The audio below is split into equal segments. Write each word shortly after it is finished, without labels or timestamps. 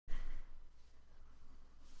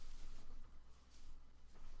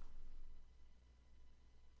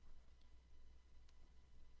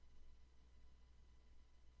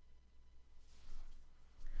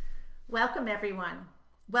Welcome, everyone.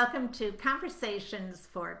 Welcome to Conversations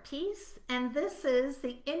for Peace, and this is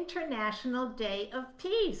the International Day of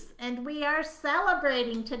Peace, and we are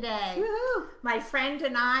celebrating today. Woo-hoo. My friend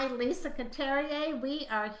and I, Lisa Couturier, we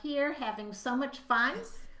are here having so much fun.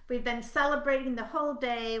 Yes. We've been celebrating the whole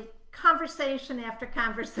day, conversation after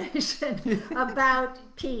conversation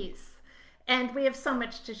about peace. And we have so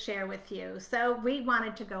much to share with you. So we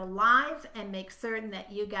wanted to go live and make certain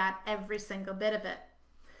that you got every single bit of it.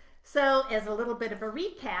 So as a little bit of a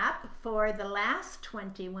recap, for the last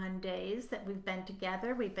 21 days that we've been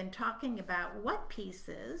together, we've been talking about what peace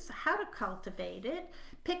is, how to cultivate it,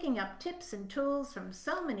 picking up tips and tools from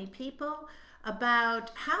so many people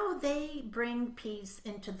about how they bring peace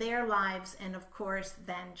into their lives and, of course,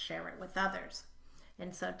 then share it with others.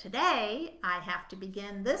 And so today, I have to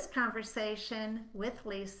begin this conversation with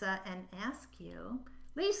Lisa and ask you,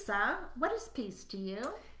 Lisa, what is peace to you?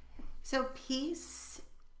 So peace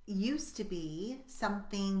used to be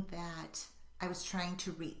something that I was trying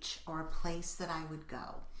to reach, or a place that I would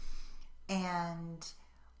go. And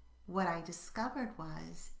what I discovered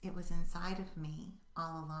was it was inside of me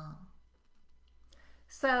all along.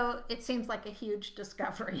 So it seems like a huge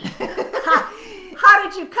discovery. How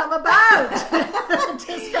did you come about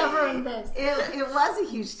discovering this? It was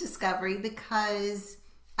a huge discovery because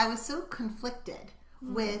I was so conflicted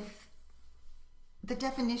with the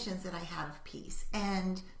definitions that I had of peace.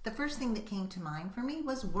 And the first thing that came to mind for me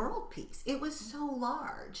was world peace. It was so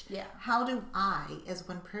large. Yeah. How do I, as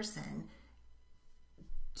one person,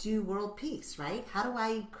 do world peace, right? How do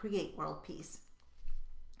I create world peace?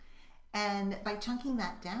 And by chunking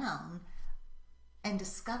that down and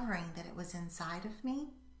discovering that it was inside of me,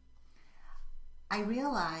 I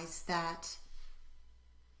realized that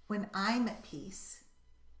when I'm at peace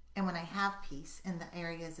and when I have peace in the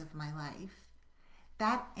areas of my life,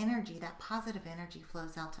 that energy, that positive energy,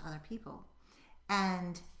 flows out to other people.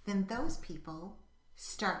 And then those people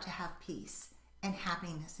start to have peace and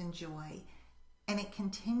happiness and joy. And it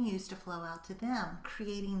continues to flow out to them,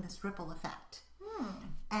 creating this ripple effect.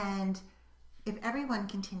 And if everyone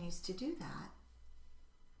continues to do that,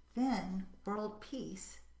 then world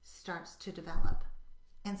peace starts to develop.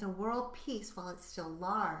 And so world peace, while it's still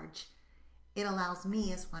large, it allows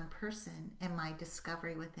me as one person and my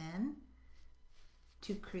discovery within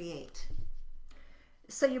to create.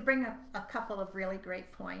 So you bring up a couple of really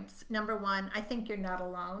great points. Number one, I think you're not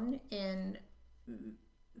alone in,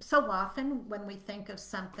 so often when we think of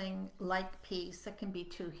something like peace, it can be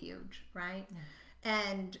too huge, right? Yeah.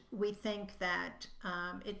 And we think that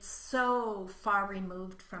it's so far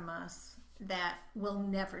removed from us that we'll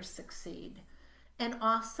never succeed. And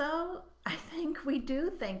also, I think we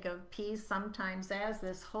do think of peace sometimes as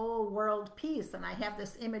this whole world peace. And I have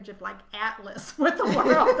this image of like Atlas with the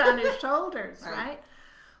world on his shoulders, right?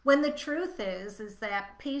 When the truth is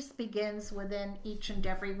that peace begins within each and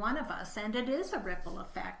every one of us. And it is a ripple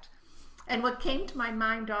effect. And what came to my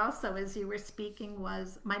mind also as you were speaking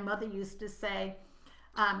was my mother used to say,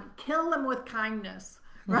 kill them with kindness,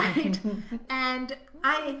 right? And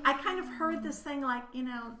I kind of heard this thing like,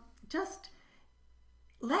 just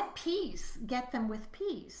let peace get them with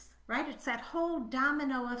peace, right? It's that whole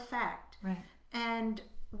domino effect. Right. And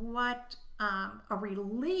what a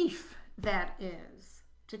relief that is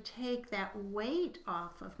to take that weight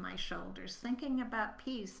off of my shoulders, thinking about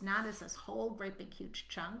peace not as this whole great big huge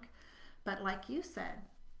chunk, but like you said,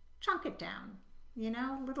 chunk it down.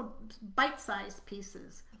 Little bite-sized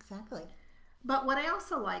pieces. Exactly. But what I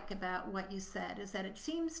also like about what you said is that it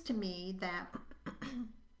seems to me that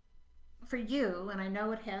for you, and I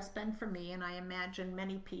know it has been for me, and I imagine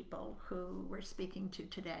many people who we're speaking to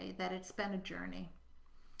today, that it's been a journey.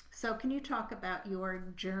 So can you talk about your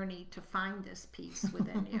journey to find this peace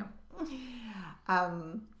within you?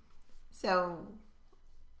 So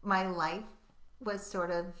my life was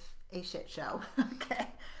sort of a shit show. Okay.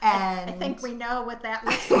 And I think we know what that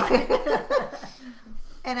looks like.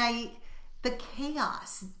 And the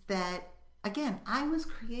chaos that, again, I was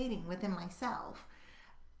creating within myself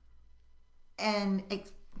and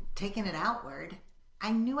taking it outward,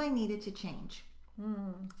 I knew I needed to change.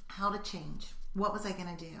 How to change? What was I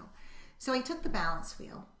going to do? So I took the balance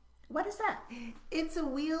wheel. What is that? It's a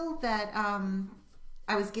wheel that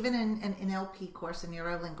I was given an NLP course, a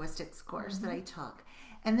neuro-linguistics course that I took.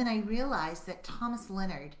 And then I realized that Thomas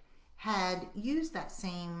Leonard had used that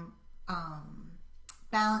same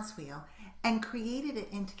balance wheel and created it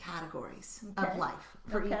into categories of life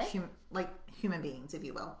for each human beings, if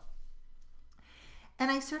you will. And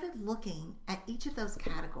I started looking at each of those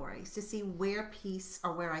categories to see where peace,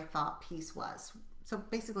 or where I thought peace was. So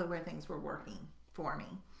basically where things were working for me.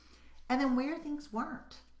 And then where things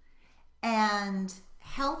weren't. And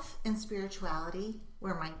health and spirituality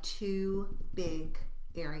were my two big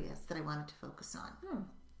areas that I wanted to focus on.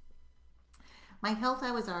 My health,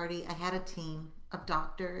 I had a team of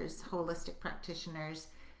doctors, holistic practitioners,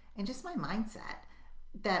 and just my mindset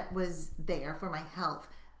that was there for my health.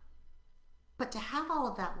 But to have all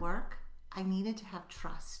of that work, I needed to have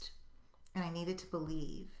trust and I needed to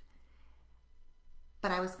believe.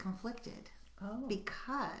 But I was conflicted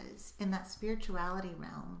because in that spirituality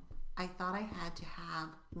realm, I thought I had to have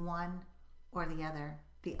one or the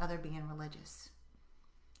other being religious.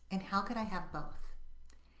 And how could I have both?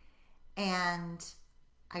 And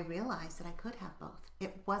I realized that I could have both.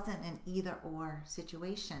 It wasn't an either or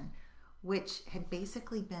situation, which had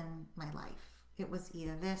basically been my life. It was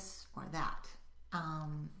either this or that.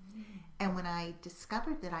 And when I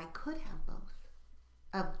discovered that I could have both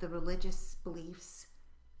of the religious beliefs,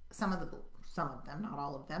 some of them, not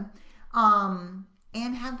all of them,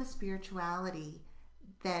 and have the spirituality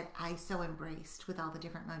that I so embraced with all the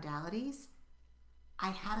different modalities, I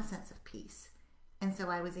had a sense of peace. And so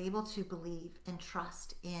I was able to believe and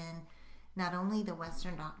trust in not only the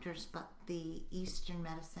Western doctors, but the Eastern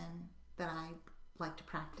medicine that I like to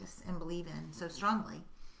practice and believe in so strongly.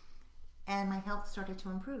 And my health started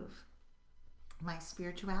to improve. My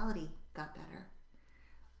spirituality got better.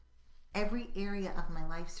 Every area of my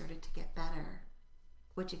life started to get better,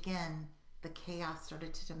 which again, the chaos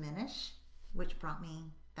started to diminish, which brought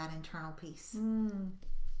me that internal peace.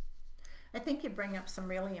 I think you bring up some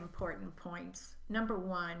really important points. Number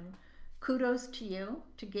one, kudos to you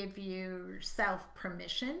to give yourself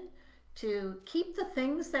permission to keep the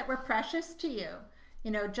things that were precious to you.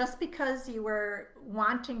 You know, just because you were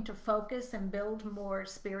wanting to focus and build more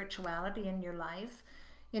spirituality in your life,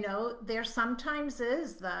 you know, there sometimes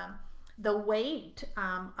is the weight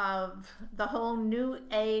of the whole new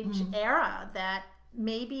age era that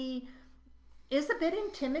maybe is a bit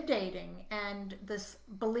intimidating, and this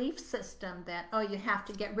belief system that, oh, you have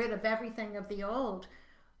to get rid of everything of the old,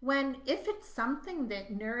 when if it's something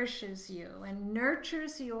that nourishes you and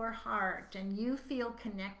nurtures your heart and you feel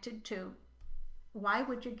connected to, why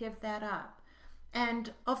would you give that up?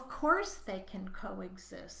 And of course they can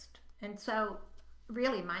coexist. And so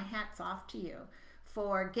really my hat's off to you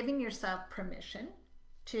for giving yourself permission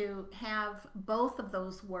to have both of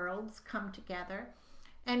those worlds come together,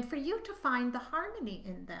 and for you to find the harmony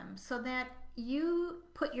in them so that you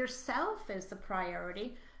put yourself as the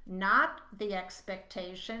priority, not the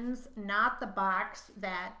expectations, not the box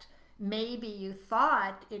that maybe you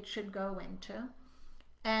thought it should go into.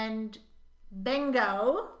 And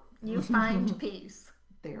bingo, you find peace.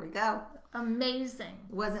 There we go. Amazing.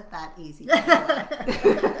 Wasn't that easy?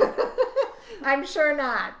 I'm sure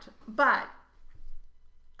not. But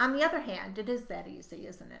on the other hand, it is that easy,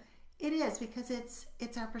 isn't it? It is, because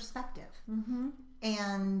it's our perspective.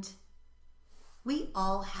 And we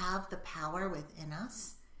all have the power within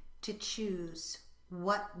us to choose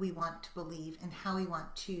what we want to believe and how we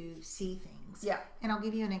want to see things. Yeah. And I'll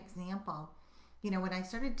give you an example. You know, when I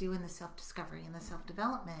started doing the self-discovery and the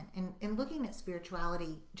self-development and looking at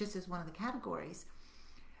spirituality just as one of the categories,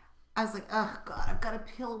 I was like, oh God, I've got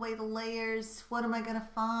to peel away the layers. What am I going to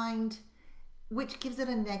find? Which gives it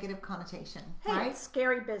a negative connotation, hey, right? It's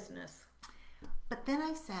scary business. But then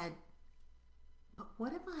I said, but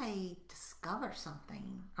what if I discover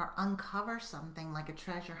something or uncover something like a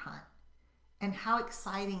treasure hunt, and how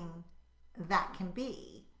exciting that can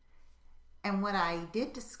be? And what I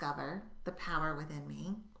did discover, the power within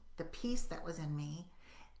me, the peace that was in me,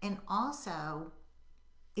 and also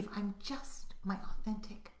if I'm just my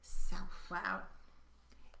authentic self. Wow.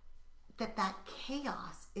 That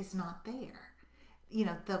chaos is not there. You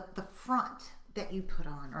know, the front that you put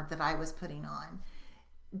on, or that I was putting on,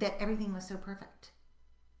 that everything was so perfect.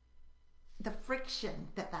 The friction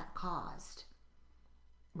that caused,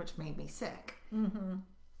 which made me sick.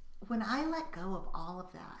 When I let go of all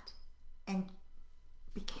of that and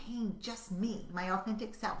became just me, my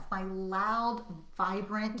authentic self, my loud,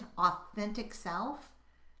 vibrant, authentic self,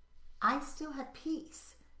 I still had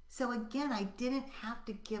peace. So again, I didn't have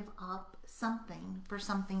to give up something for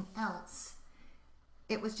something else.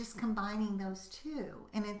 It was just combining those two.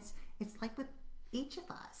 And it's like with each of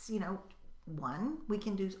us, you know, one, we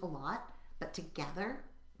can do a lot, but together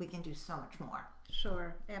we can do so much more.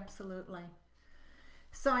 Sure, absolutely.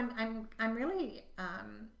 So I'm really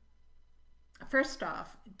first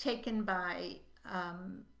off taken by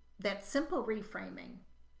that simple reframing,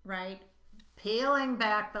 right? Peeling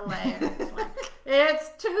back the layers, like,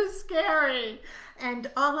 it's too scary,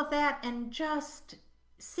 and all of that, and just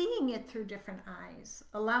seeing it through different eyes,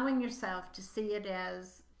 allowing yourself to see it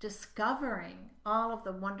as discovering all of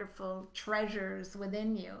the wonderful treasures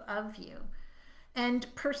within you, of you,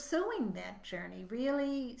 and pursuing that journey,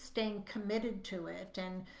 really staying committed to it,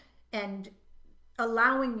 and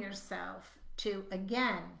allowing yourself to,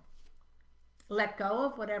 again, let go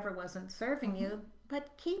of whatever wasn't serving you, but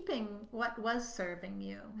keeping what was serving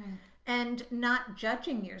you, and not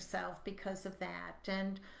judging yourself because of that,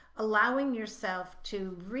 and allowing yourself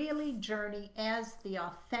to really journey as the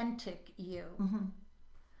authentic you.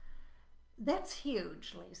 That's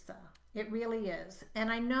huge, Lisa. It really is.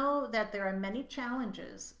 And I know that there are many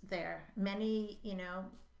challenges there, many,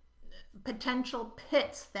 potential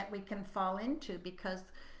pits that we can fall into, because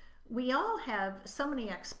we all have so many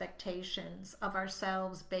expectations of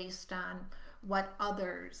ourselves based on what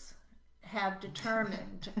others have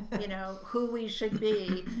determined, who we should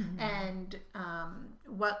be, and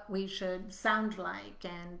what we should sound like.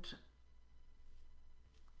 And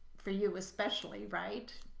for you especially,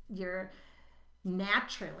 right? You're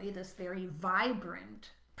naturally this very vibrant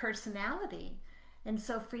personality. And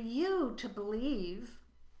so for you to believe,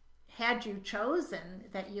 had you chosen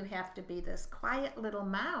that you have to be this quiet little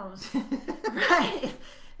mouse, right,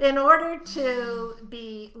 in order to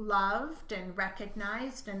be loved and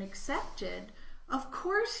recognized and accepted, of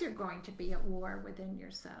course you're going to be at war within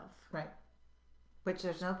yourself. Right. Which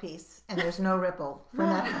there's no peace and there's no ripple when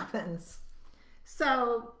that happens.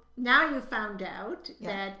 So now you found out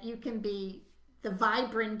that you can be the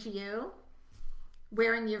vibrant you,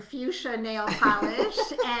 wearing your fuchsia nail polish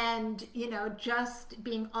and, just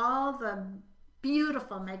being all the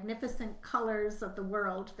beautiful, magnificent colors of the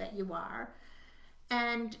world that you are,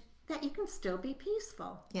 and that you can still be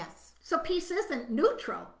peaceful. Yes. So peace isn't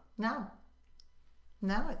neutral. No,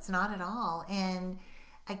 it's not at all. And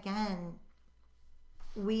again,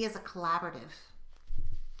 we as a collaborative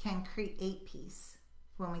can create peace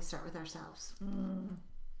when we start with ourselves.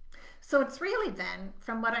 So it's really then,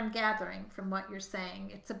 from what I'm gathering, from what you're saying,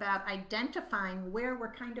 it's about identifying where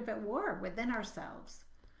we're kind of at war within ourselves,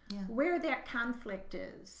 where that conflict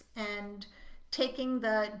is, and taking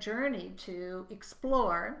the journey to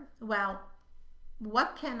explore, well,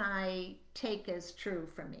 what can I take as true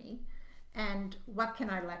for me, and what can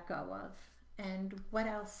I let go of, and what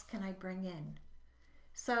else can I bring in?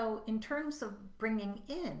 So in terms of bringing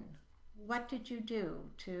in, what did you do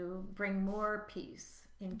to bring more peace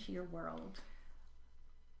into your world?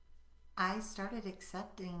 I started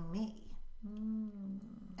accepting me. And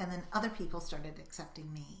then other people started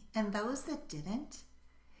accepting me. And those that didn't,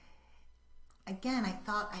 again, I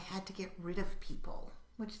thought I had to get rid of people,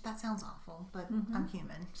 which that sounds awful, but I'm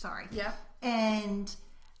human. Sorry. Yeah. And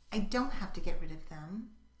I don't have to get rid of them.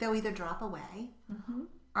 They'll either drop away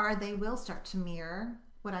or they will start to mirror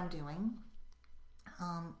what I'm doing.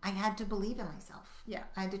 I had to believe in myself. Yeah.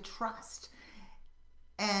 I had to trust.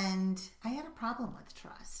 And I had a problem with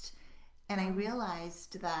trust. And I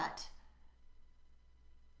realized that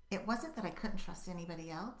it wasn't that I couldn't trust anybody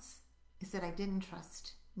else. It's that I didn't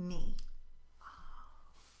trust me.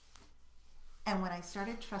 And when I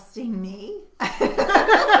started trusting me,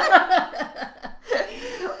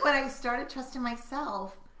 when I started trusting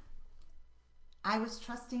myself, I was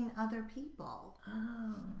trusting other people.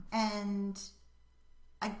 And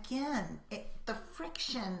again, the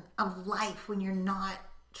friction of life when you're not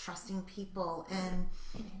trusting people and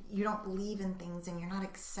you don't believe in things and you're not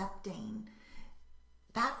accepting,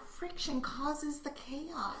 that friction causes the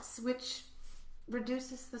chaos, which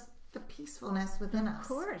reduces the peacefulness within us. Of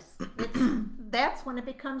course. That's when it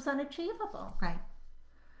becomes unachievable. Right.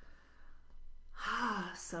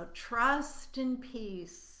 So trust and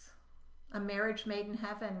peace. A marriage made in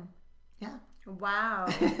heaven. Yeah. Wow.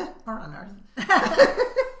 Or on earth.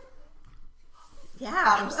 Yeah.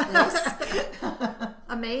 Outer space.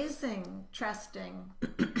 Amazing. Trusting.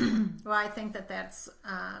 Well, I think that's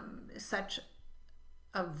such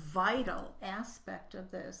a vital aspect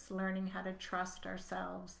of this, learning how to trust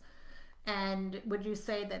ourselves. And would you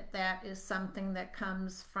say that is something that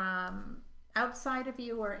comes from outside of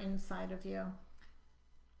you or inside of you?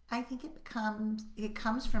 I think it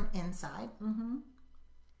comes from inside.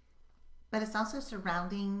 But it's also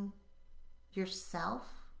surrounding yourself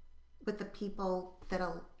with the people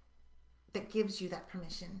that gives you that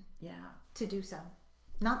permission to do so.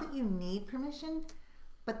 Not that you need permission,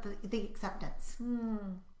 but the acceptance.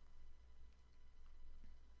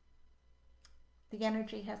 The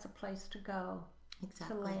energy has a place to go,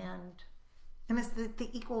 exactly, to land. And it's the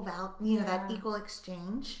equal value, that equal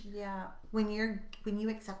exchange. Yeah. When you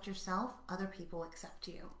accept yourself, other people accept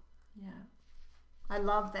you. Yeah. I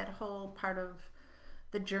love that whole part of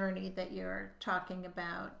the journey that you're talking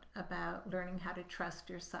about learning how to trust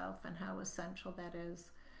yourself and how essential that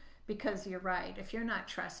is. Because you're right. If you're not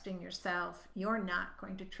trusting yourself, you're not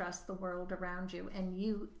going to trust the world around you. And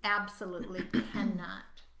you absolutely cannot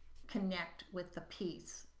connect with the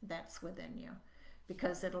peace that's within you,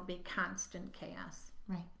 because it'll be constant chaos.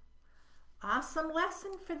 Right. Awesome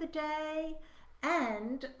lesson for the day,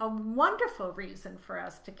 and a wonderful reason for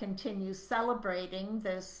us to continue celebrating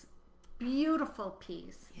this beautiful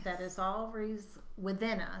peace that is always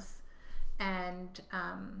within us, and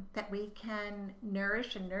that we can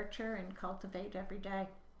nourish and nurture and cultivate every day.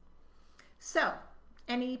 So,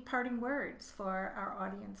 any parting words for our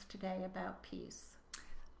audience today about peace?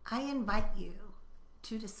 I invite you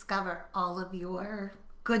to discover all of your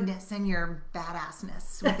goodness and your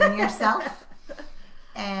badassness within yourself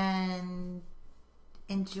and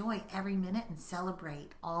enjoy every minute and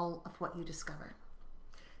celebrate all of what you discover.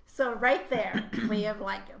 So right there, we have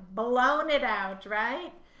like blown it out,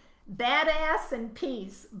 right? Badass and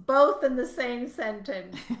peace, both in the same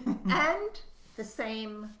sentence, and the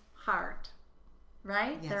same heart,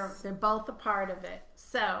 right? Yes. They're both a part of it.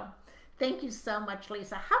 So thank you so much,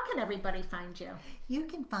 Lisa. How can everybody find you? You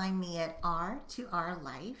can find me at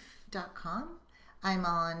r2rlife.com. I'm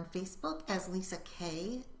on Facebook as Lisa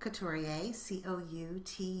K Couturier, Couturier,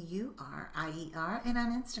 and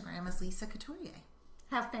on Instagram as Lisa Couturier.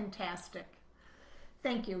 How fantastic.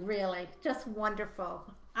 Thank you, really. Just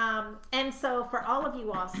wonderful. And so for all of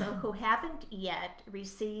you also who haven't yet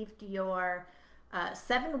received your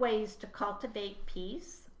 7 Ways to Cultivate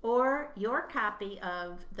Peace or your copy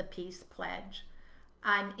of the Peace Pledge,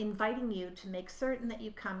 I'm inviting you to make certain that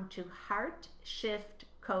you come to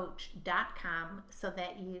HeartShiftCoach.com so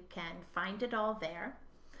that you can find it all there.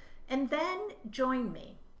 And then join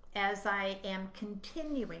me as I am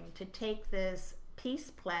continuing to take this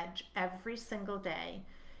Peace Pledge every single day,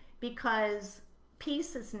 because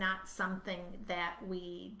peace is not something that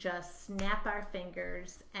we just snap our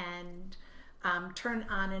fingers and turn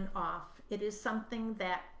on and off. It is something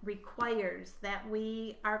that requires that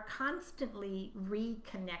we are constantly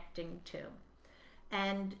reconnecting to.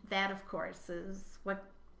 And that, of course, is what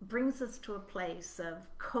brings us to a place of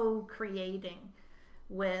co-creating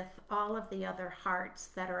with all of the other hearts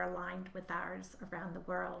that are aligned with ours around the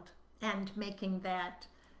world, and making that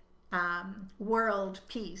world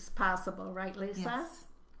peace possible, right, Lisa? Yes.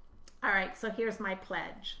 All right, so here's my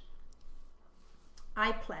pledge.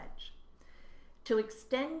 I pledge to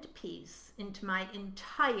extend peace into my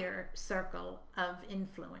entire circle of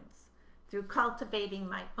influence through cultivating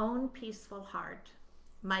my own peaceful heart,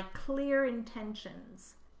 my clear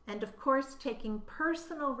intentions, and of course taking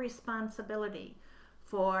personal responsibility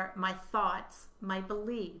for my thoughts, my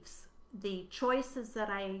beliefs, the choices that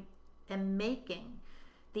I am making,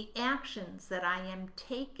 the actions that I am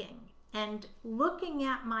taking, and looking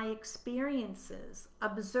at my experiences,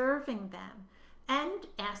 observing them, and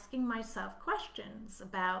asking myself questions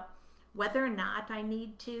about whether or not I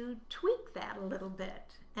need to tweak that a little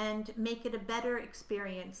bit and make it a better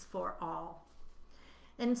experience for all.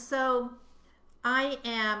 And so I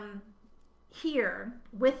am here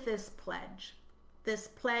with this pledge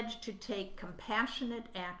to take compassionate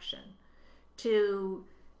action, to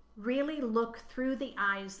really look through the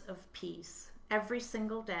eyes of peace every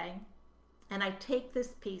single day. And I take this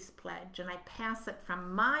peace pledge and I pass it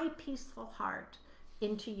from my peaceful heart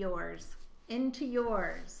into yours. Thank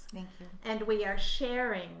you. And we are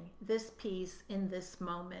sharing this peace in this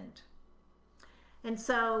moment. And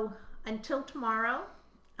so until tomorrow,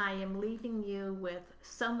 I am leaving you with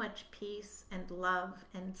so much peace and love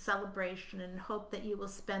and celebration, and hope that you will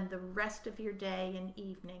spend the rest of your day and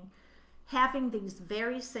evening having these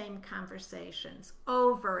very same conversations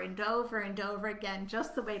over and over and over again,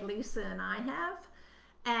 just the way Lisa and I have,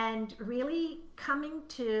 and really coming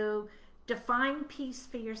to define peace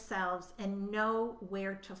for yourselves and know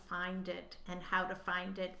where to find it and how to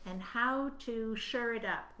find it and how to shore it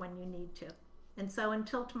up when you need to. And so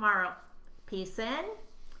until tomorrow, peace in,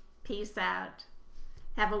 peace out.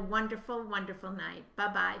 Have a wonderful, wonderful night.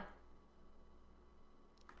 Bye-bye.